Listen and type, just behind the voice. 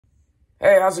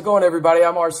Hey, how's it going, everybody?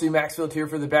 I'm RC Maxfield here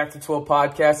for the Back to 12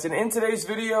 podcast. And in today's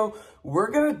video,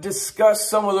 we're going to discuss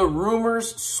some of the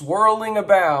rumors swirling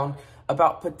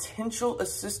about potential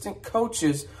assistant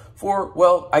coaches for,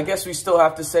 well, I guess we still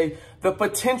have to say the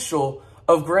potential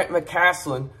of Grant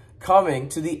McCasland coming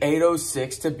to the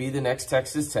 806 to be the next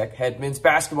Texas Tech head men's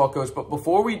basketball coach. But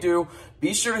before we do,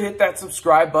 be sure to hit that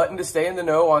subscribe button to stay in the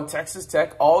know on Texas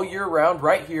Tech all year round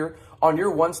right here on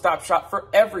your one-stop shop for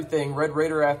everything Red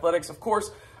Raider athletics. Of course,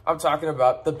 I'm talking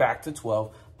about the Back to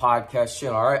 12 podcast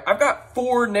channel. All right, I've got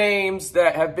 4 names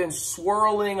that have been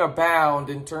swirling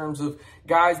abound in terms of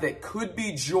guys that could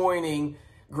be joining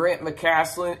Grant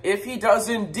McCasland. If he does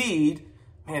indeed,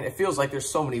 man, it feels like there's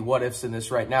so many what-ifs in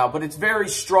this right now, but it's very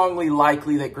strongly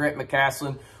likely that Grant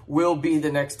McCasland will be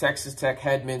the next Texas Tech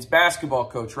head men's basketball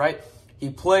coach, right? He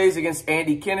plays against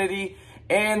Andy Kennedy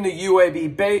and the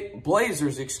UAB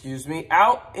Blazers,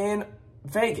 out in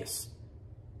Vegas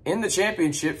in the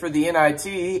championship for the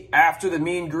NIT after the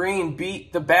Mean Green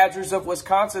beat the Badgers of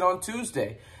Wisconsin on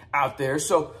Tuesday out there.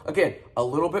 So, again, a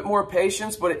little bit more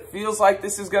patience, but it feels like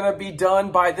this is going to be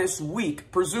done by this week,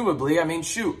 presumably. I mean,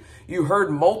 shoot, you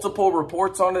heard multiple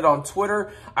reports on it on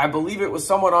Twitter. I believe it was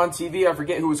someone on TV, I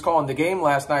forget who was calling the game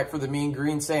last night for the Mean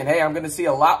Green, saying, hey, I'm going to see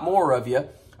a lot more of you.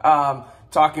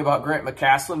 Talking about Grant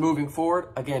McCasland moving forward.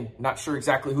 Again, not sure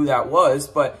exactly who that was,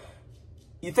 but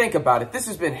you think about it. This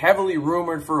has been heavily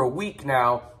rumored for a week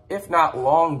now, if not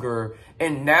longer.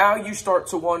 And now you start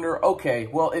to wonder, okay,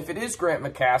 well, if it is Grant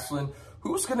McCasland,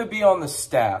 who's going to be on the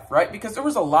staff, right? Because there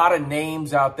was a lot of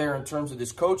names out there in terms of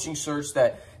this coaching search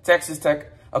that Texas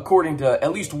Tech, according to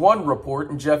at least one report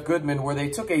in Jeff Goodman, where they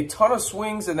took a ton of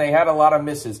swings and they had a lot of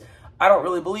misses. I don't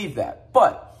really believe that.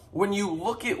 But when you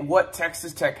look at what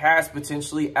Texas Tech has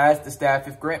potentially as the staff,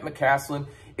 if Grant McCasland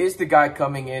is the guy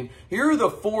coming in, here are the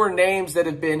 4 names that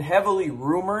have been heavily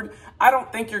rumored. I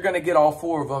don't think you're going to get all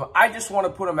 4 of them. I just want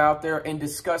to put them out there and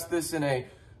discuss this in a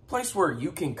place where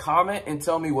you can comment and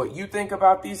tell me what you think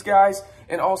about these guys.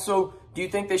 And also, do you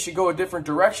think they should go a different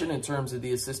direction in terms of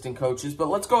the assistant coaches? But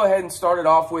let's go ahead and start it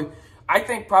off with, I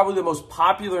think, probably the most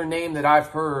popular name that I've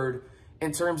heard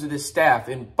in terms of this staff.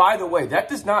 And by the way, that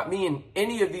does not mean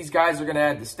any of these guys are going to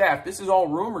add the staff. This is all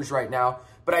rumors right now.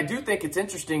 But I do think it's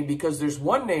interesting because there's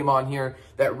one name on here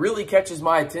that really catches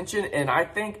my attention and I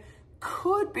think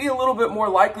could be a little bit more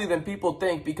likely than people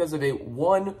think because of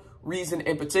one reason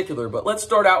in particular. But let's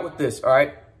start out with this, all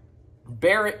right?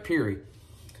 Barrett Peery.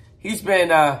 He's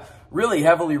been really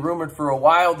heavily rumored for a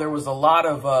while. There was a lot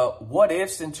of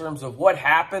what-ifs in terms of what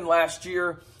happened last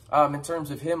year in terms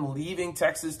of him leaving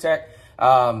Texas Tech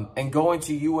and going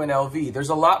to UNLV. There's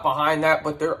a lot behind that,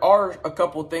 but there are a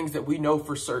couple things that we know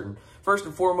for certain. First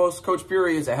and foremost, Coach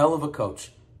Peery is a hell of a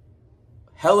coach,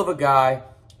 hell of a guy,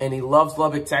 and he loves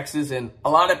Lubbock, Texas, and a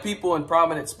lot of people in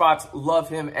prominent spots love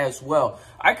him as well.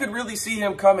 I could really see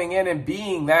him coming in and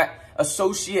being that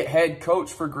associate head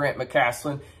coach for Grant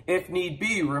McCasland if need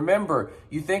be. Remember,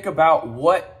 you think about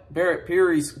what Barrett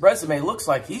Peery's resume looks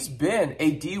like. He's been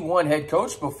a D1 head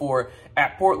coach before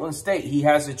at Portland State. He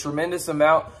has a tremendous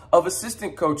amount of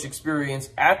assistant coach experience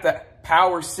at the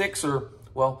Power 6 or,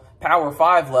 well, Power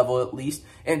 5 level at least,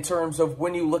 in terms of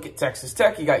when you look at Texas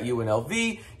Tech, you got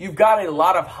UNLV, you've got a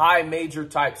lot of high major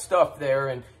type stuff there.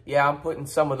 And yeah, I'm putting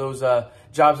some of those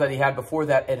jobs that he had before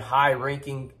that at high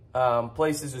ranking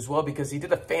places as well because he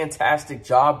did a fantastic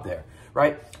job there,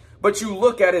 right? But you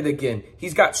look at it again,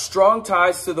 he's got strong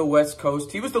ties to the West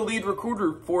Coast. He was the lead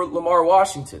recruiter for Lamar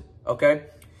Washington, okay?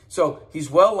 So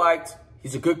he's well-liked,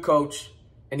 he's a good coach,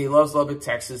 and he loves Lubbock,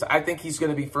 Texas. I think he's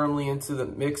going to be firmly into the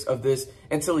mix of this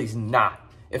until he's not,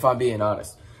 if I'm being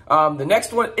honest. The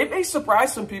next one, it may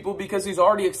surprise some people because he's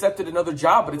already accepted another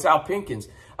job, but it's Al Pinkins.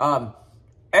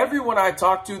 Everyone I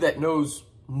talk to that knows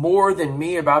more than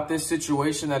me about this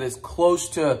situation, that is close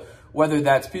to whether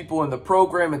that's people in the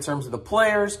program in terms of the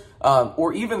players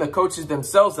or even the coaches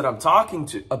themselves that I'm talking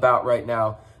to about right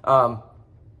now,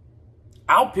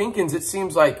 Al Pinkins, it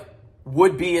seems like,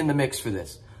 would be in the mix for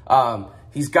this.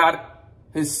 He's got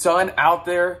his son out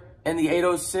there in the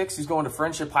 806. He's going to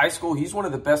Friendship High School. He's one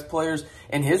of the best players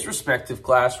in his respective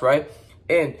class, right?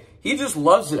 And he just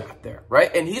loves it out there,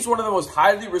 right? And he's one of the most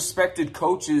highly respected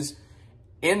coaches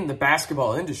in the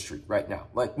basketball industry right now.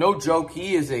 Like, no joke,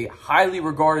 he is a highly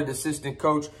regarded assistant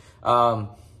coach. And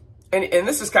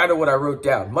this is kind of what I wrote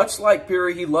down. Much like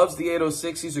Peery, he loves the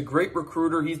 806. He's a great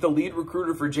recruiter. He's the lead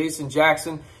recruiter for Jason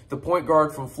Jackson, the point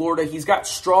guard from Florida. He's got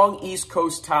strong East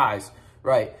Coast ties.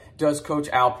 Right, does Coach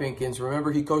Al Pinkins.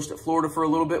 Remember, he coached at Florida for a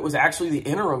little bit, was actually the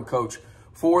interim coach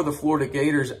for the Florida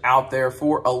Gators out there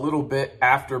for a little bit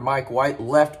after Mike White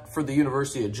left for the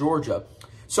University of Georgia.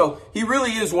 So he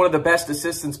really is one of the best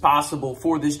assistants possible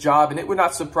for this job, and it would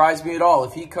not surprise me at all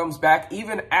if he comes back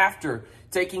even after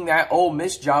taking that Ole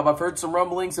Miss job. I've heard some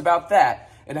rumblings about that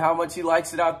and how much he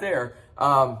likes it out there.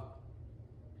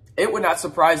 It would not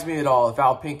surprise me at all if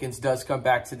Al Pinkins does come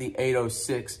back to the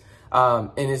 806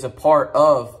 and is a part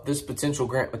of this potential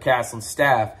Grant McCasland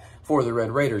staff for the Red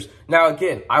Raiders. Now,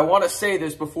 again, I want to say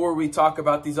this before we talk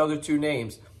about these other two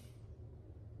names.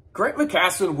 Grant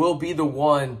McCasland will be the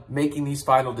one making these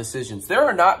final decisions.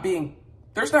 There's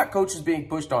not coaches being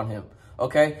pushed on him,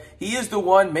 okay? He is the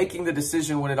one making the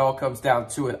decision when it all comes down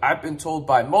to it. I've been told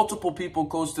by multiple people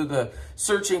close to the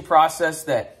searching process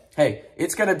that, hey,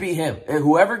 it's going to be him. And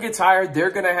whoever gets hired,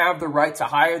 they're going to have the right to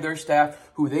hire their staff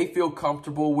who they feel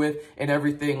comfortable with and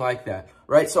everything like that,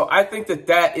 right? So I think that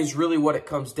that is really what it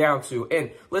comes down to.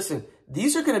 And listen,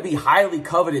 these are going to be highly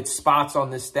coveted spots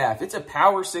on this staff. It's a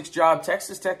Power 6 job.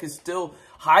 Texas Tech is still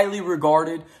highly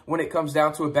regarded when it comes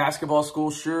down to a basketball school.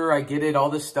 Sure, I get it, all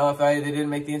this stuff. They didn't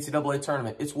make the NCAA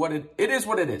tournament. It is what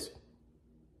it is.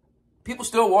 People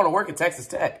still want to work at Texas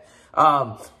Tech.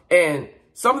 And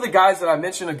some of the guys that I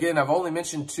mentioned, again, I've only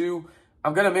mentioned 2.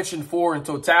 I'm going to mention 4 in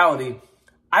totality.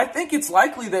 I think it's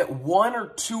likely that 1 or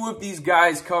 2 of these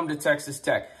guys come to Texas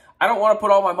Tech. I don't want to put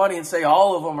all my money and say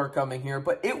all of them are coming here,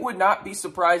 but it would not be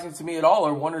surprising to me at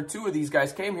all if 1 or 2 of these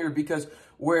guys came here, because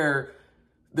where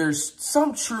there's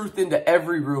some truth into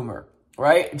every rumor,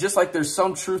 right? Just like there's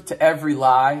some truth to every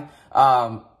lie,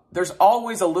 there's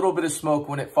always a little bit of smoke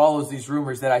when it follows these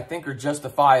rumors that I think are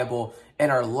justifiable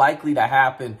and are likely to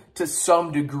happen to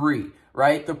some degree,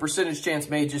 right? The percentage chance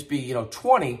may just be,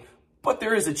 20, but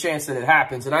there is a chance that it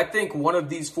happens. And I think one of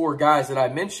these 4 guys that I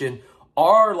mentioned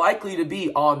are likely to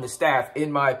be on the staff,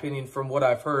 in my opinion, from what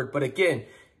I've heard. But again,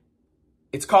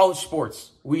 it's college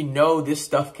sports. We know this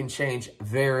stuff can change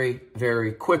very,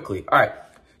 very quickly. All right,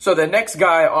 so the next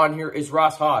guy on here is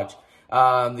Ross Hodge,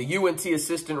 the UNT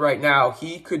assistant right now.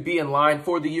 He could be in line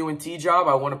for the UNT job.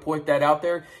 I want to point that out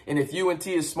there. And if UNT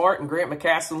is smart and Grant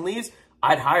McCasland leaves,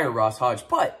 I'd hire Ross Hodge.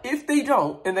 But if they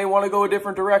don't and they want to go a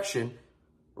different direction,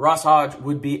 Ross Hodge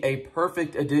would be a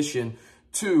perfect addition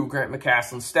to Grant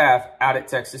McCasland's staff out at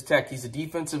Texas Tech. He's a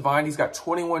defensive mind. He's got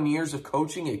 21 years of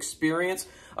coaching experience,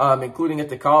 including at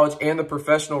the college and the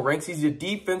professional ranks. He's a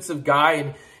defensive guy,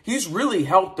 and he's really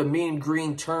helped the Mean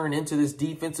Green turn into this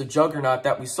defensive juggernaut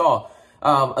that we saw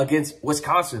against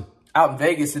Wisconsin out in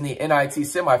Vegas in the NIT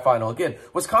semifinal. Again,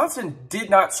 Wisconsin did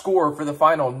not score for the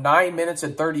final 9 minutes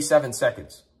and 37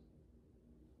 seconds.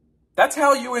 That's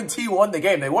how UNT won the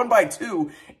game. They won by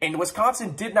 2, and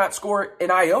Wisconsin did not score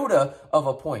an iota of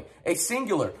a point. A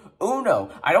singular, uno.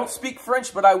 I don't speak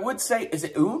French, but I would say, is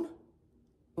it un?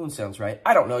 Un sounds right.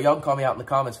 I don't know. Y'all can call me out in the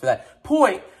comments for that.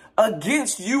 Point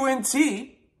against UNT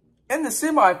in the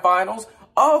semifinals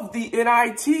of the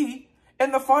NIT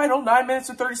in the final 9 minutes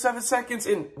and 37 seconds.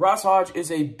 And Ross Hodge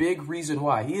is a big reason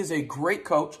why. He is a great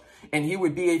coach, and he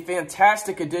would be a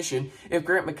fantastic addition if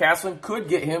Grant McCasland could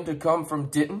get him to come from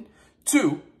Denton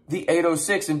to the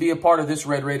 806 and be a part of this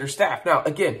Red Raider staff. Now,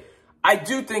 again, I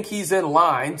do think he's in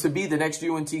line to be the next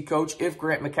UNT coach if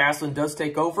Grant McCasland does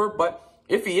take over, but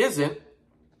if he isn't,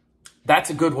 that's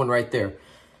a good one right there.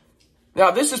 Now,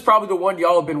 this is probably the one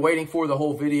y'all have been waiting for the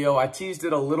whole video. I teased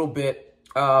it a little bit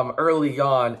early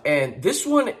on, and this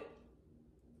one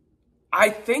I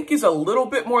think is a little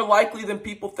bit more likely than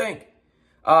people think,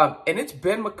 and it's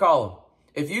Ben McCollum.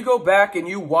 If you go back and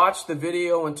you watch the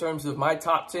video in terms of my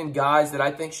top 10 guys that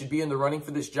I think should be in the running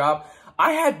for this job,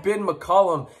 I had Ben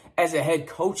McCollum as a head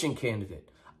coaching candidate.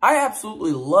 I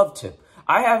absolutely loved him.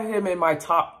 I have him in my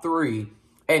top 3.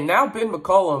 And now Ben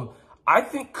McCollum, I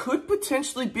think, could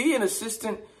potentially be an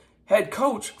assistant head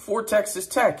coach for Texas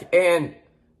Tech. And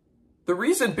the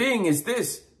reason being is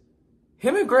this.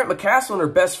 Him and Grant McCasland are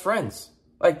best friends.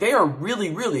 Like, they are really,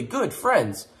 really good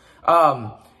friends.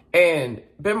 And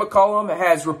Ben McCollum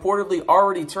has reportedly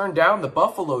already turned down the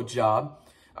Buffalo job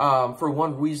for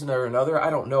one reason or another. I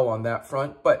don't know on that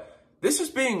front, but this is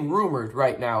being rumored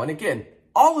right now. And again,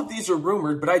 all of these are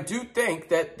rumored, but I do think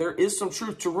that there is some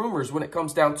truth to rumors when it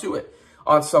comes down to it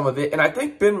on some of it. And I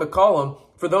think Ben McCollum,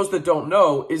 for those that don't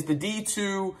know, is the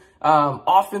D2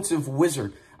 offensive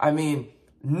wizard. I mean,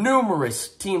 numerous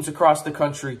teams across the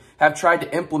country have tried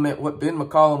to implement what Ben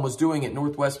McCollum was doing at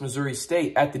Northwest Missouri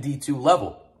State at the D2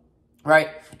 level. Right,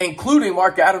 including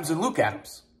Mark Adams and Luke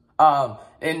Adams,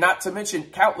 and not to mention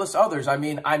countless others. I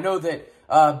mean, I know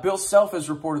that Bill Self has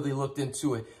reportedly looked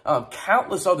into it.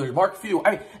 Countless others, Mark Few.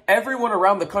 I mean, everyone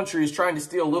around the country is trying to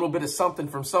steal a little bit of something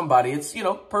from somebody. It's,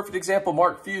 perfect example,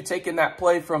 Mark Few taking that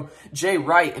play from Jay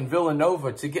Wright and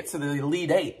Villanova to get to the Elite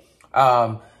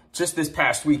 8 just this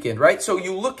past weekend, right? So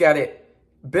you look at it,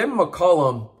 Ben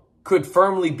McCollum could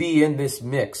firmly be in this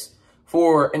mix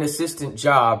for an assistant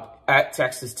job at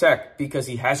Texas Tech because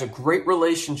he has a great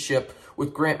relationship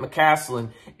with Grant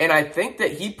McCasland. And I think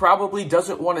that he probably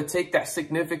doesn't want to take that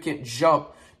significant jump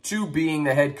to being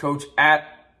the head coach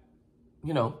at,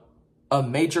 you know, a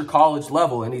major college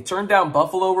level. And he turned down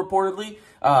Buffalo reportedly.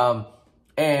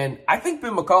 And I think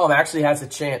Ben McCollum actually has a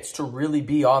chance to really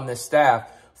be on this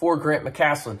staff for Grant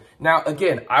McCasland. Now,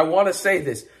 again, I want to say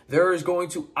this. There is going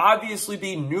to obviously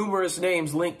be numerous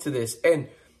names linked to this. And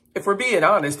if we're being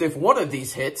honest, if one of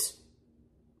these hits,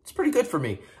 it's pretty good for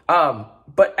me.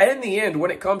 But in the end,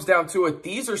 when it comes down to it,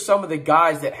 these are some of the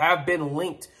guys that have been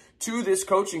linked to this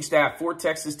coaching staff for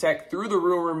Texas Tech through the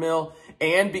rumor mill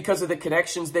and because of the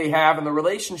connections they have and the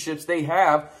relationships they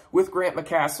have with Grant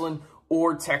McCasland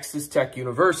or Texas Tech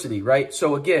University, right?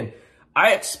 So again,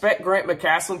 I expect Grant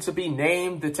McCasland to be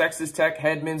named the Texas Tech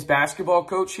head men's basketball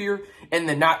coach here in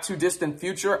the not too distant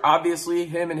future. Obviously,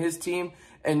 him and his team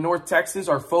in North Texas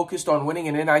are focused on winning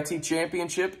an NIT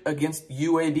championship against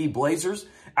UAB Blazers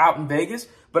out in Vegas.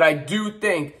 But I do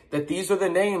think that these are the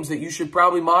names that you should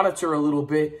probably monitor a little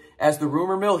bit as the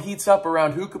rumor mill heats up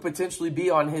around who could potentially be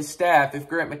on his staff if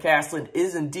Grant McCasland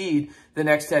is indeed the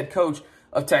next head coach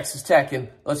of Texas Tech. And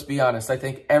let's be honest, I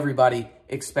think everybody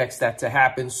expects that to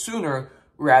happen sooner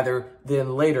rather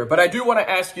than later. But I do want to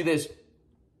ask you this.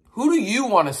 Who do you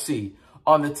want to see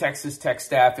on the Texas Tech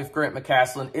staff if Grant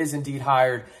McCasland is indeed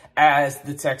hired as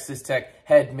the Texas Tech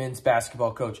head men's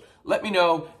basketball coach? Let me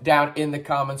know down in the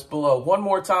comments below. One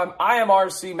more time, I am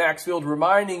RC Maxfield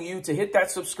reminding you to hit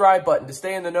that subscribe button to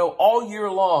stay in the know all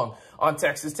year long on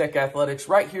Texas Tech athletics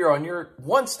right here on your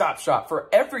one-stop shop for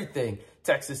everything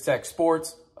Texas Tech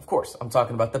sports. Of course, I'm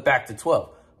talking about the Back to 12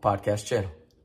 podcast channel.